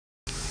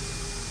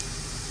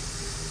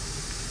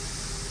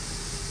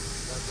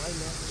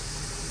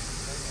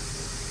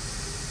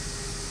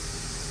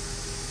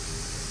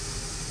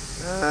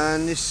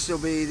And this will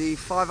be the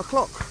 5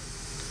 o'clock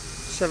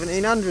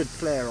 1700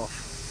 flare off.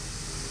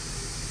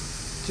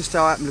 Just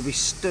so I happened to be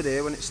stood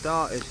here when it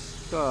started.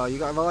 Oh, you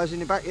got eyes in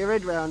the back of your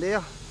head round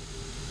here.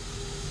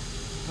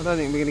 I don't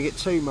think we're going to get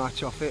too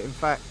much off it. In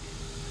fact,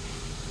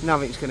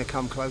 nothing's going to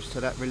come close to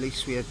that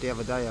release we had the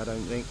other day, I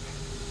don't think.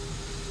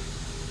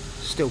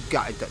 Still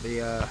gutted that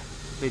the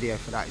video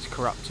for that is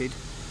corrupted.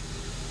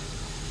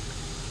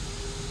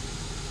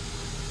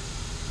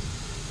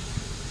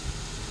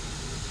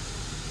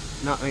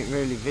 Nothing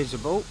really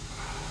visible,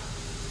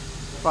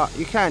 but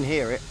you can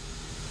hear it.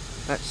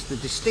 That's the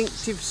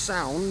distinctive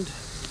sound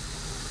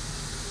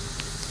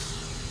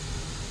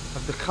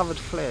of the covered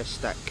flare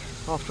stack.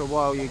 After a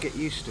while you get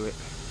used to it.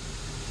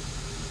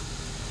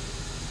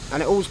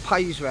 And it always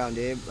pays round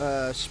here.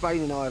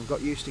 Spain and I have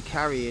got used to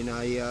carrying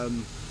a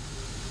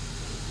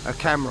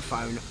camera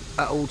phone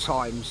at all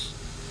times.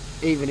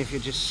 Even if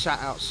you're just sat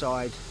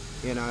outside,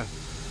 you know,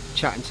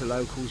 chatting to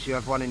locals, you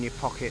have one in your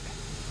pocket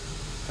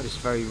for this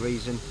very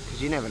reason,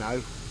 because you never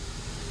know,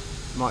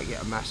 might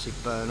get a massive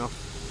burn off.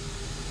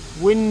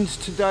 Wind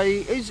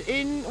today is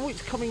in, oh,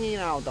 it's coming in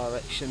our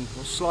direction,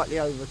 or slightly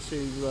over to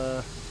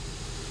the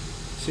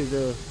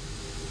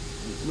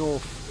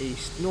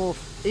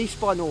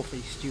east by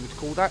northeast, you would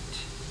call that.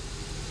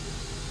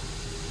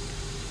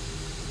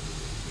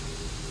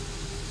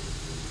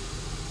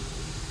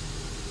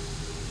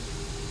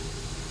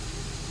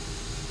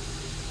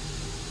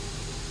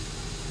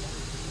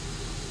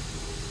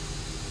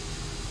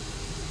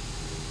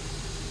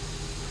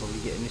 Probably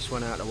getting this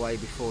one out of the way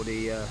before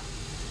the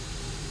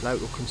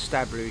local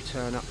constabulary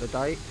turn up the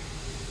date.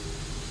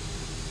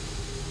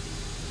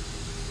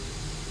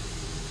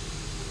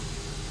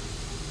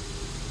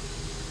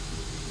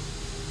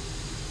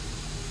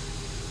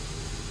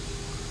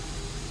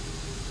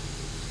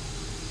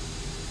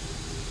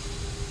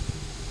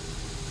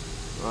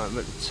 Right, I'm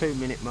at the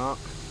 2-minute mark.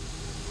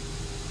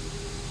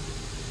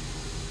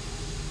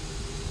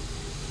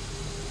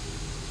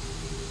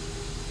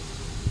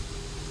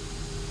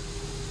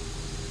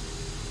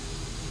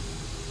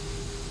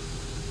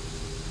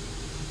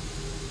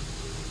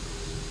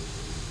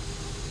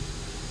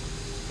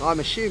 I'm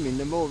assuming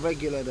the more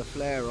regular the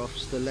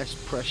flare-offs, the less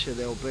pressure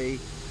there'll be.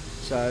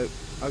 So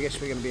I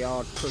guess we're going to be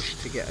hard pushed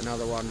to get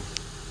another one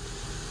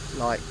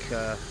like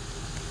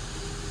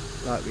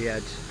we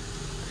had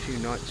a few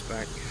nights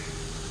back.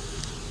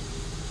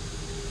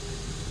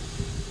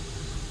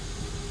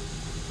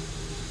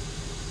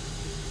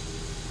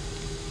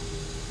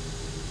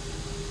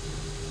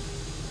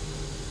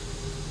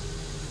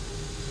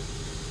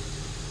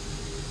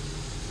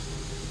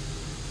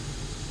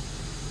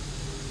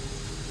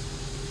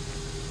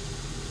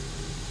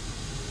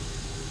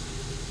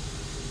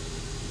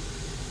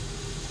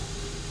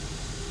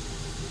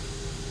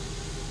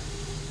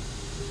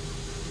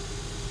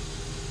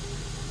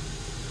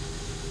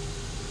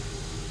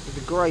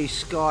 The grey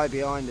sky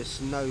behind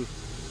us, no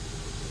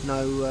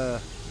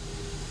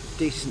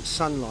decent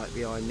sunlight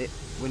behind it.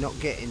 We're not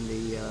getting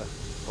the,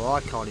 well,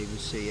 I can't even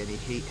see any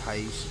heat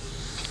haze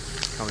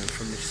coming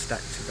from this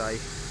stack today.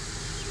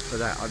 For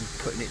that, I'm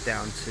putting it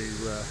down to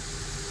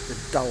the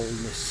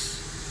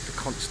dullness, the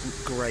constant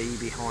grey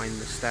behind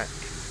the stack.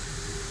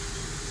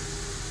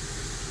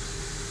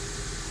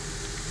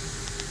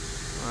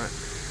 Right,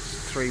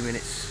 it's 3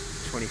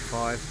 minutes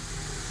 25.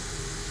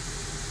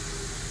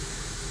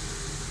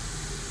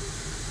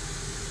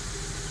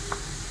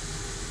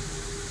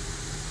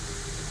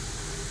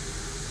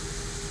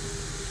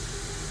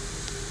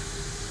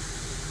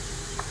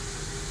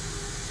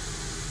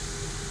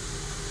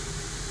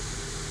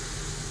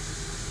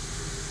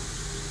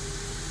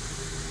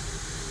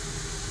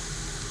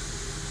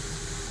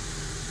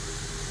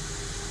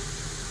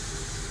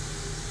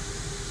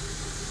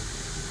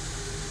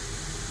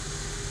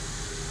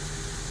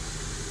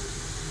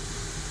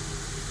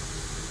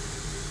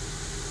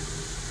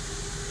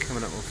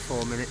 Coming up on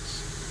 4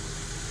 minutes.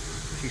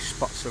 A few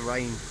spots of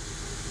rain.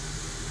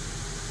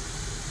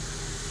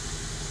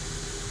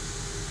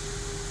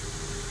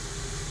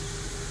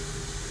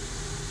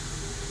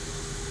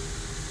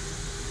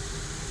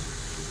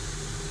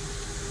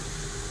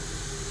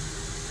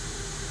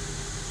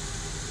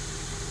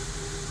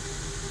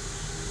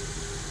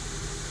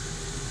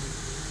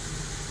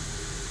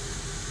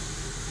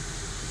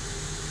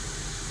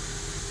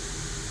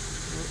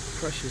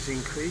 Pressure's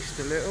increased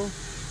a little.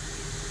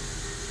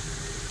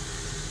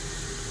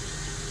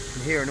 You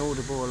can hear an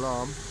audible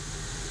alarm, which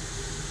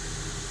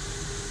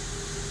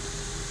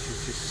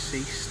has just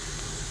ceased.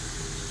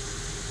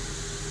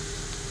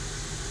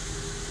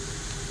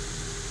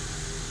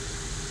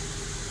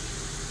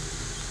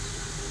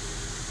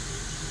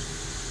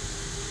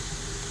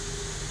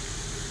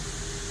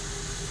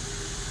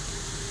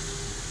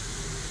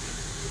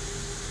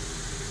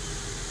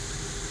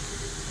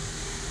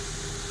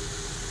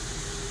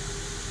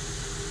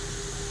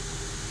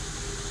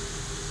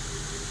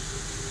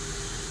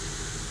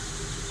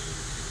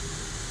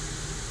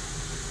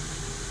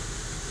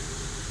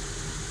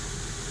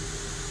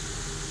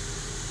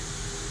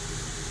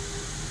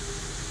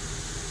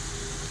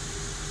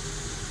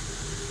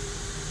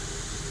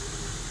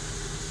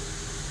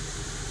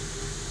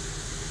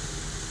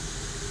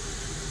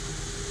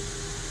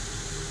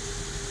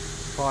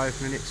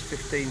 5 minutes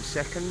 15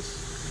 seconds.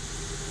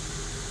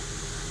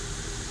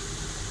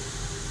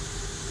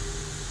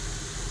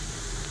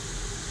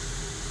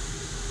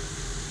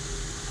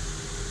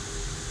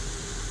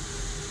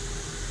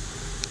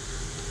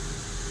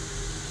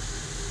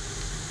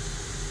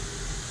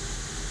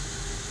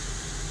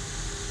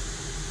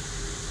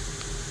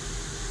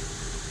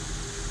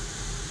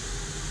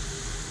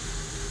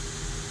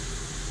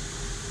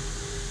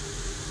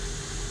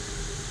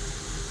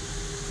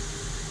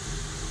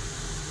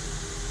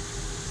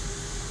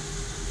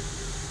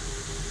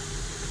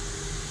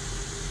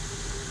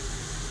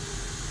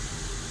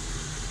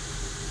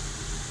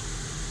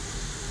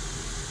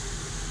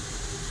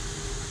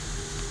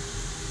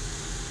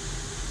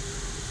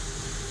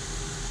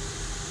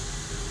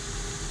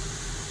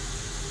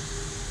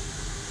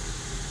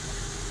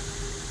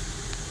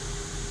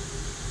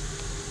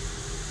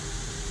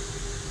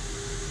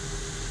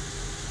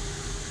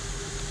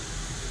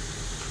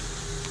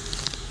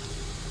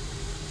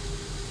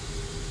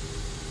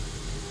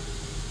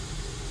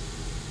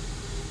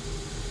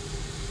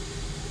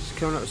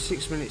 Coming up to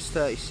 6 minutes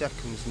 30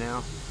 seconds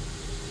now.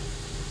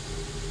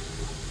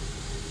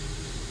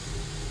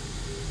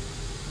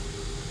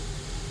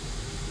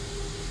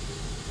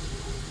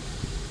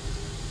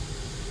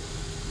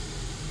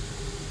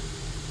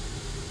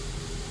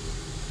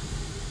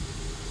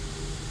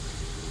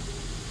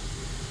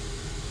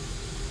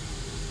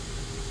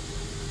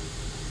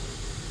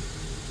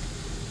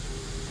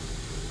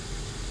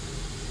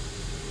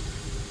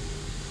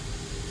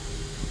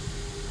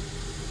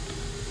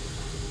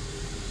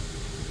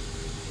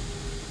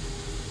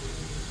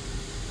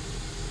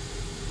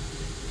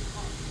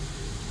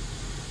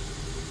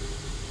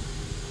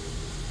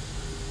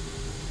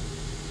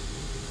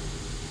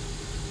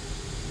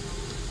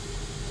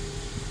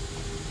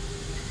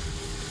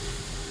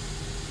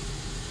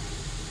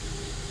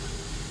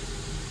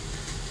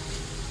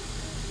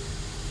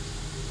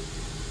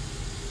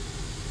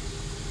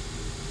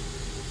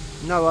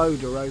 No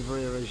odour over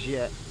here as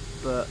yet,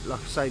 but like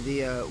I say,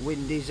 the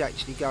wind is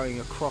actually going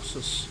across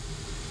us.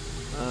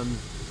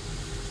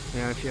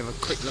 You know, if you have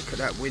a quick look at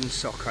that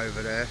windsock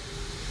over there,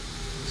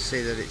 you'll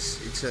see that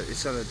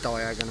it's on a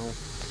diagonal.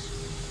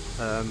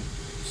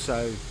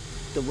 So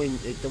the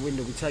wind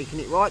will be taking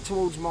it right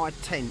towards my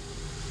tent,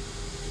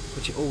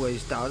 which it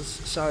always does.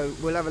 So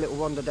we'll have a little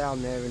wander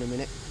down there in a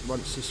minute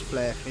once this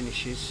flare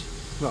finishes,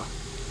 well,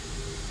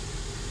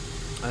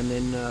 and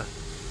then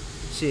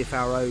see if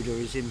our odour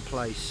is in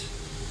place.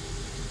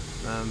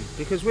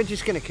 Because we're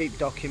just going to keep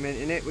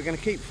documenting it, we're going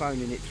to keep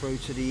phoning it through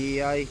to the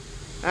EA,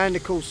 and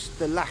of course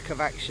the lack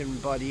of action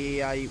by the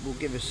EA will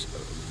give us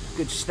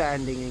good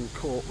standing in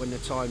court when the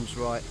time's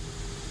right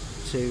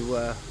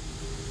to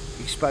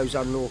expose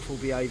unlawful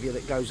behaviour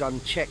that goes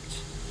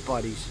unchecked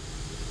by these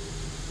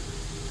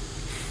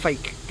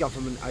fake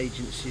government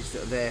agencies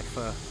that are there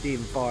for the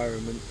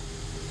environment.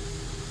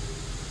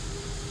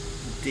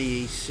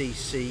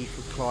 DECC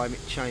for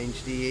climate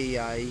change, the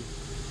EA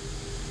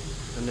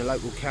and the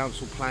local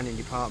council planning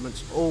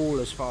departments, all,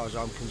 as far as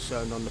I'm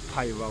concerned, on the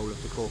payroll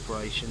of the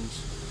corporations.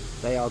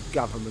 They are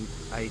government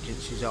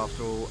agencies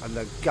after all, and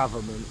the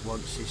government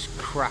wants this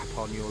crap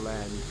on your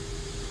land.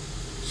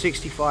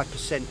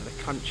 65% of the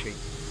country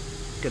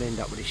is going to end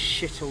up with this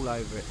shit all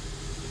over it.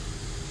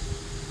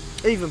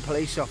 Even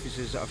police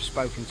officers that I've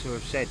spoken to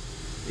have said,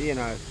 you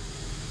know,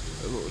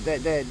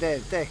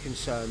 they're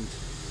concerned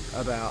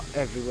about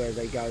everywhere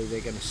they go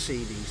they're going to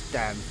see these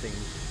damn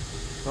things.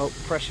 Well,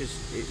 pressure's,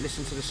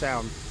 listen to the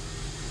sound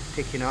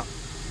picking up.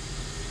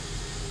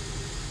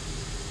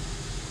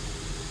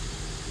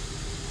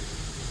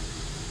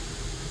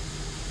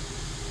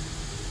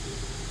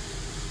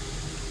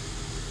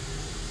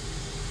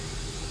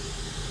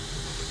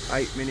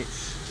 Eight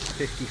minutes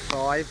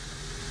 55.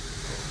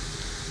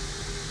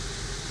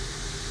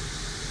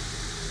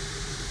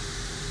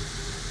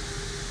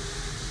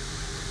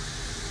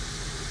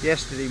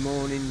 Yesterday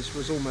morning's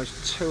was almost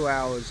 2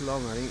 hours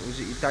long. I think, was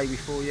it your day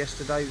before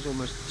yesterday? It was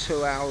almost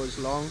 2 hours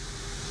long.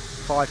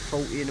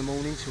 5:40 in the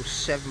morning till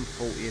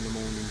 7:40 in the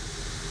morning.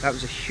 That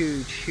was a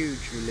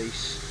huge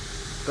release.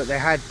 But they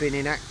had been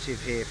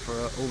inactive here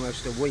for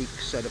almost a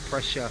week, so the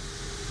pressure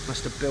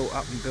must have built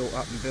up and built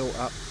up and built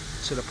up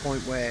to the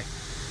point where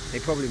they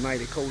probably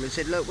made a call and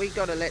said, look, we've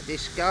got to let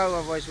this go,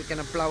 otherwise we're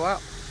going to blow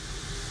up.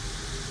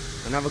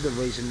 Another good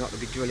reason not to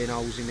be drilling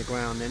holes in the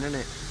ground then, isn't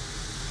it?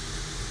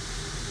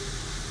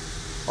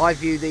 I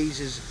view these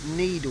as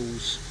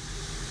needles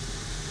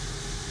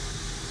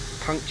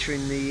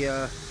puncturing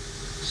the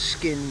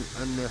skin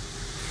and the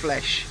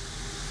flesh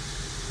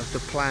of the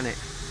planet.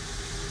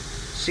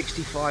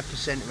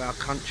 65% of our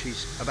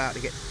country's about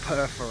to get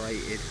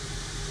perforated.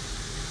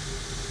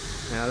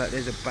 Now look,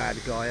 there's a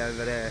bad guy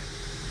over there.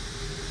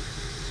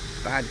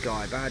 Bad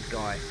guy, bad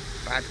guy,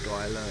 bad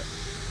guy alert.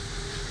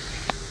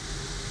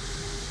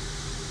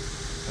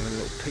 Having a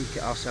little peek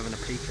at us, having a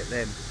peek at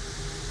them.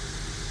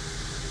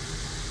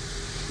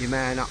 Your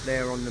man up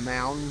there on the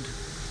mound,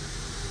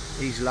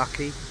 he's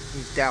lucky,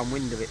 he's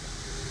downwind of it,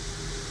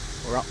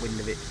 or upwind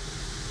of it.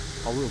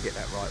 I will get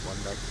that right one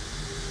day.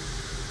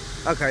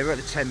 Okay, we're at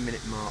the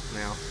 10-minute mark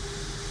now.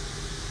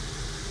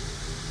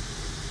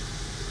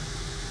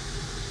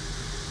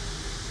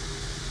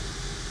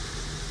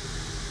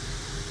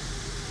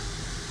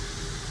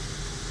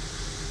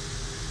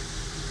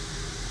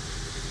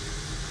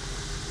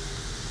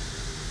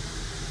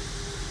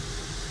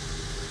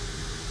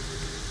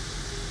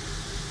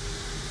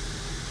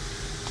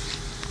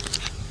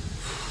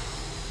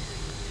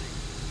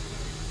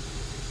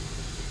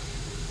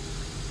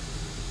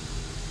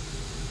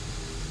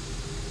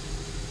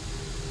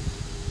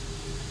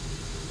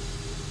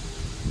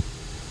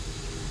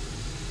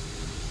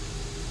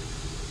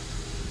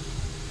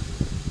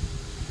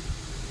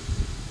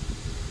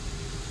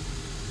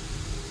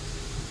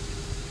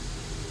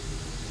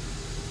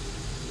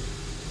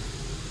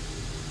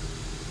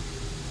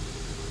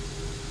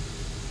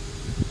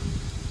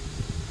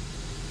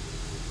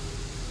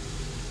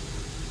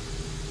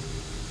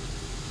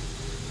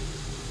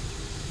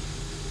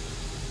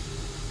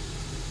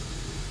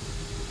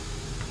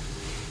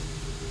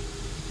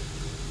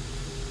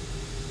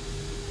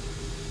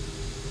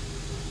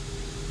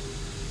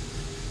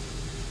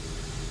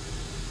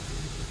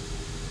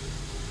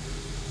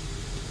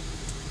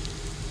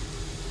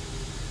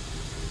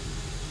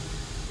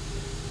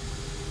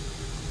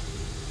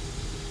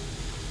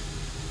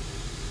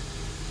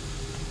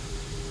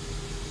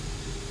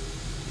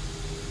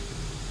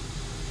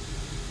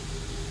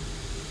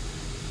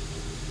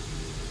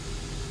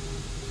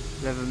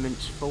 £11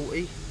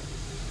 40.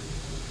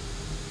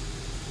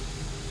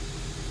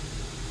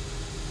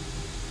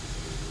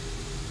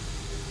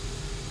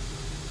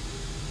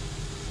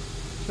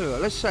 So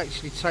let's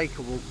actually take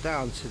a walk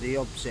down to the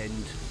obs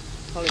end.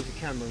 I'll leave the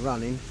camera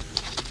running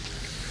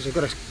because I've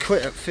got to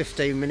quit at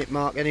 15-minute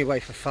mark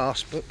anyway for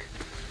Fastbook.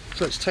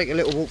 So let's take a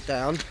little walk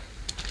down,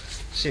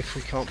 see if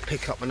we can't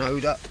pick up an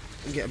odour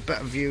and get a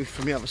better view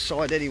from the other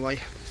side anyway.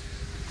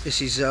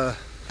 This is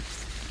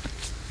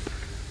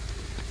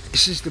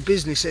the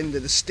business end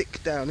of the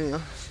stick down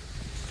here.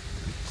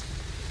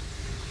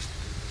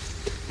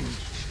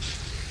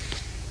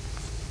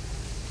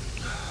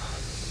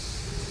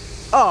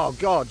 Oh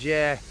god,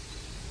 yeah.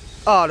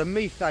 Oh, the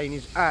methane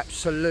is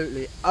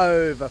absolutely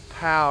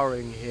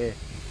overpowering here.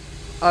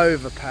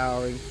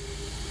 Overpowering.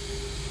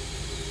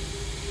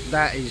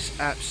 That is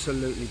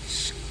absolutely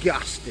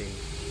disgusting.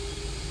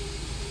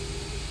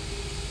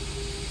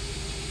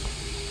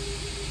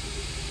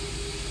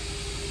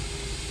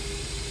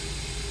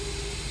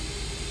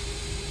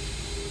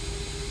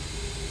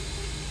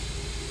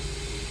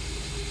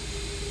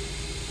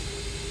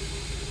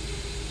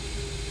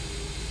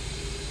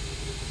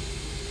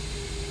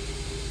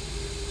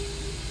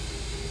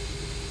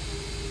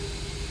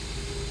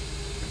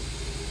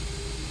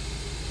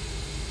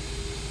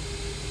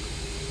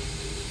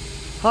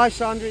 Hi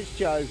Sandra, it's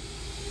Joe.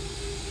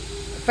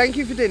 Thank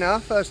you for dinner,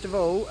 first of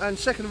all, and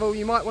second of all,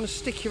 you might want to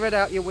stick your head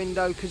out your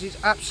window because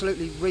it's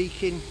absolutely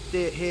reeking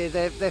here.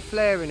 They're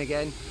flaring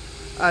again,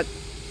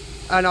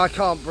 and I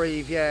can't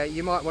breathe. Yeah,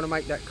 you might want to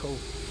make that call.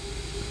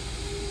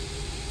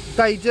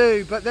 They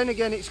do, but then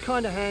again, it's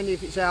kind of handy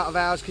if it's out of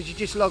hours because you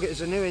just log it as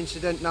a new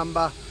incident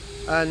number,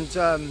 and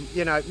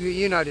you know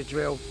the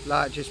drill.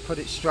 Like, just put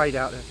it straight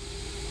out there.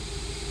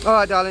 All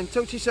right, darling.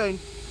 Talk to you soon.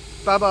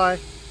 Bye bye.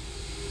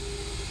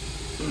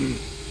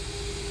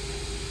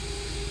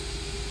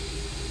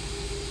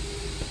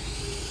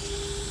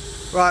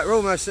 Right, we're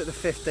almost at the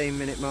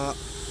 15-minute mark.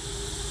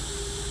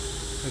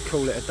 We'll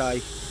call it a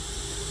day.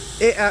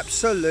 It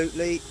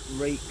absolutely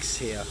reeks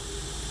here.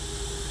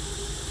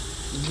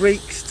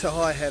 Reeks to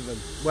high heaven.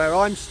 Where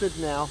I'm stood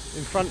now,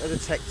 in front of the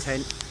tech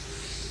tent.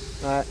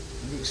 You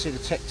can see the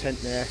tech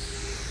tent there.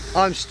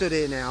 I'm stood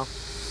here now,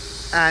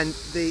 and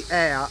the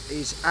air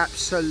is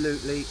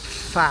absolutely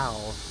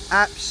foul.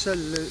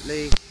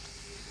 Absolutely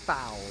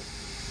foul.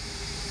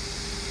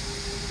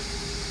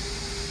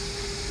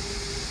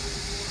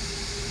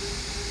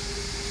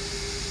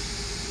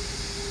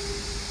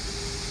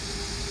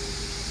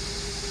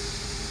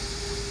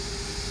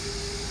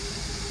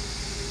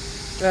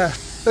 Yeah,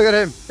 look at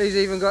him. He's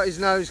even got his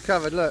nose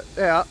covered. Look,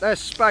 yeah, there's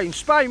Spain.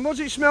 Spain, what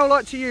does it smell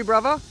like to you,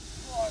 brother?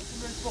 Oh, it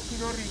smells fucking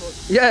horrible.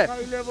 Yeah.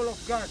 High level of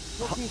gas.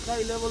 Fucking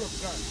high level of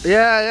gas.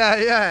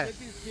 Yeah.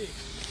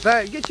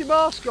 Let Get your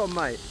mask on,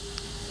 mate.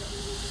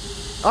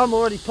 I'm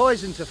already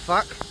poisoned to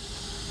fuck.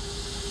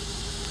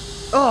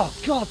 Oh,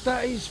 God,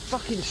 that is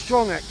fucking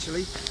strong,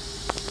 actually.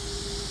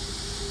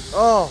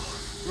 Oh,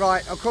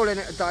 right, I'm calling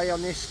it a day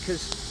on this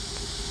because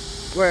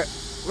we're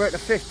at the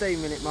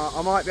 15-minute mark.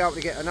 I might be able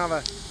to get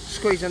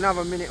squeeze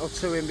another minute or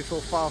two in before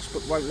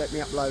Fastbook won't let me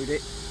upload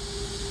it.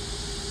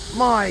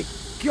 My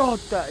God,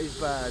 that is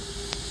bad.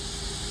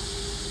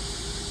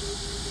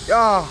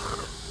 Oh.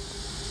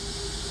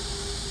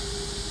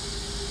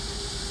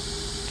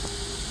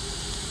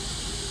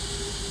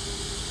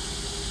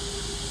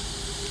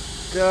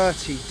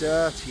 Dirty,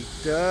 dirty,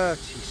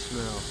 dirty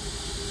smell.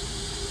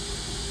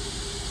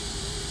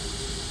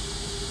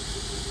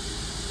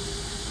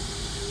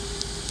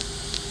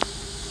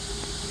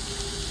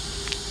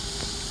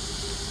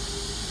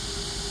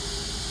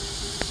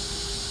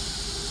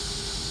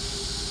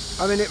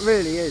 I mean, it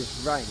really is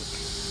rank.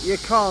 You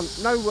can't,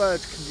 no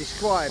words can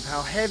describe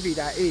how heavy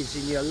that is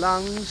in your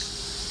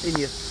lungs, in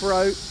your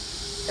throat.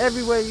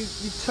 Everywhere you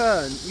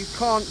turn, you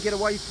can't get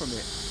away from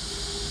it.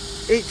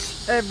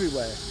 It's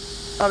everywhere.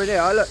 I mean,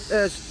 yeah, look,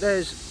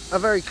 there's a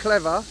very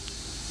clever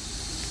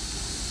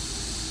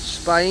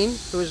Spain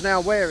who is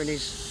now wearing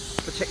his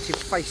protective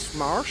face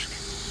mask.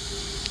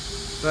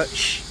 But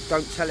shh,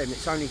 don't tell him,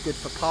 it's only good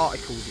for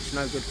particles, it's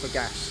no good for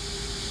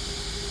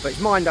gas. But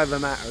it's mind over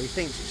matter, he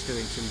thinks it's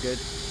doing some good.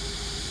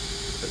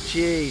 But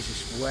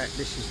Jesus, wet,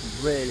 this is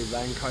really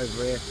rank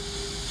over here.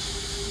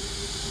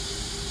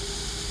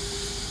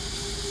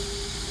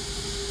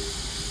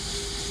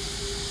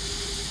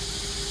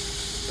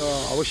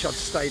 Oh, I wish I'd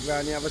stayed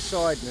round the other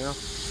side now.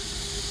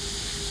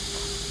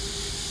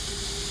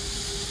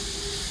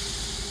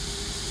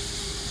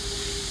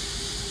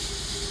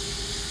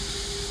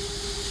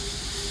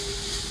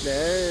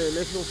 There,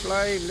 little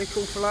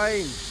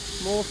flame,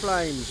 more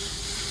flames.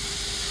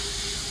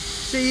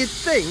 See, you'd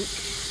think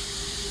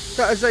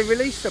that as they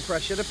release the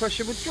pressure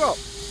would drop.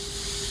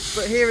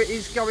 But here it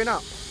is going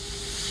up.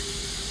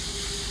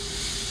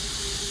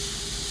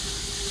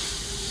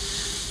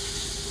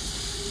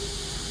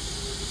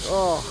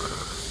 Oh.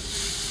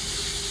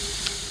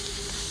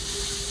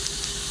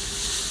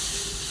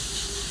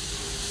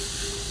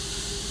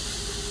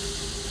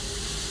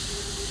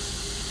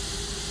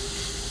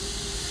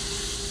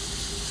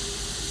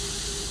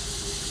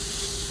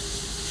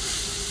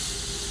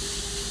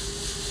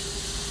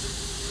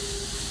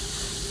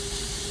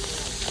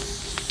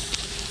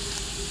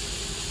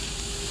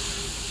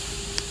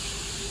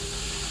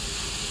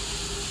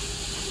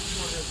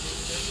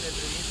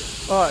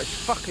 Oh, it's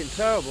fucking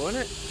terrible,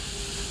 isn't it?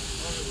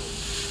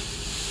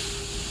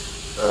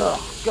 Ugh,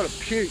 gotta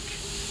puke.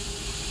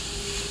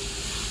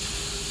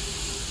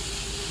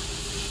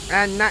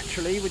 And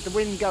naturally, with the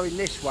wind going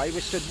this way,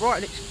 we're stood right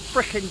in its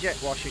frickin' jet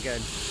wash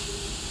again.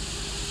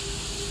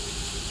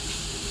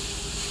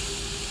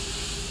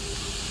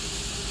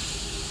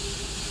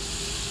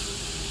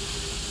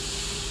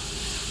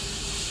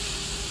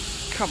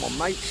 Come on,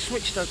 mate,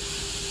 switch the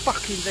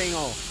fucking thing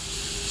off.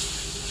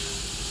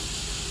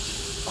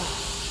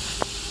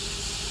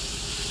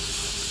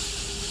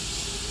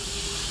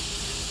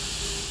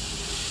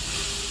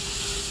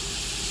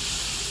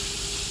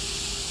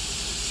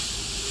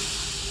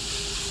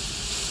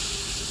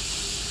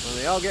 Well,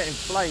 they are getting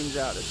flames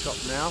out the top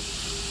now,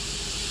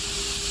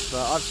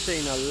 but I've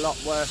seen a lot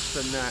worse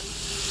than that.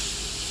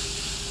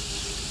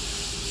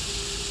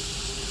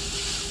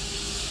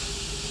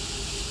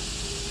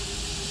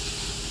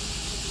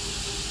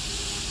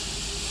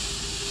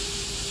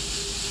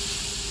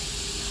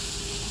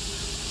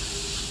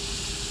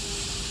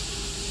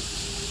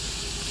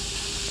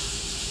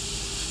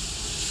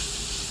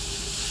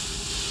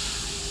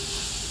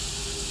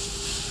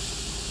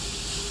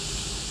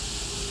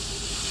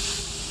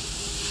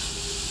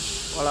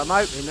 Well, I'm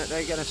hoping that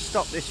they're going to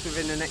stop this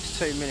within the next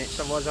 2 minutes,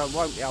 otherwise I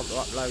won't be able to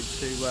upload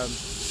to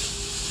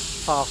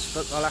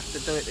Fastbook. I'll have to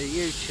do it to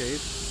YouTube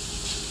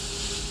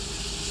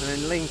and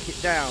then link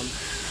it down.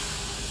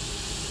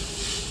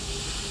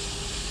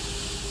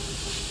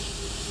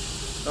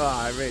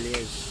 Oh, it really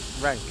is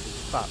rank as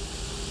fuck.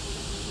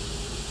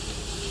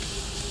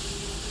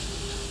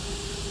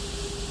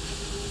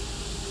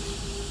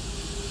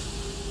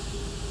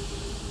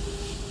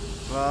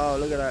 Oh,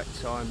 look at that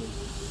timing.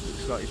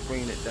 Looks like he's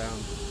bringing it down.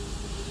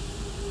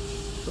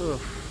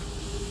 Oof.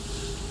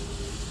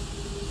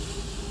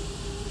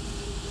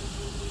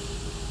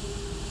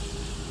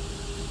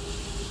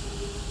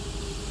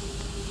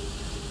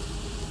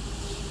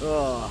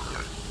 Oh.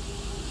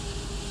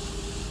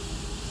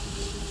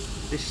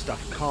 This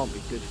stuff can't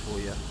be good for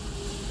you.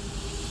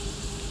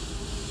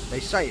 They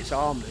say it's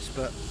harmless,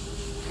 but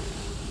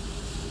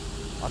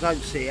I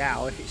don't see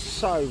how. If it's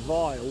so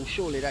vile,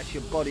 surely that's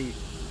your body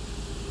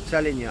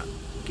telling you,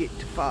 get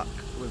to fuck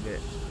with it.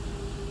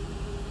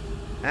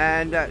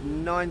 And at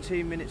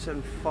 19 minutes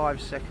and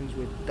 5 seconds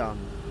we're done,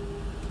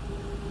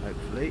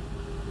 hopefully.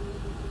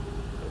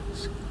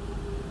 Let's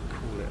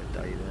call it a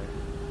day there.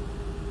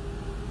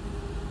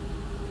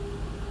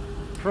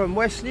 From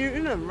West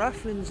Newton and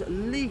Rathlin's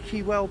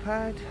leaky well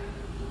pad,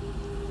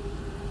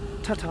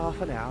 ta-ta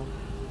for now.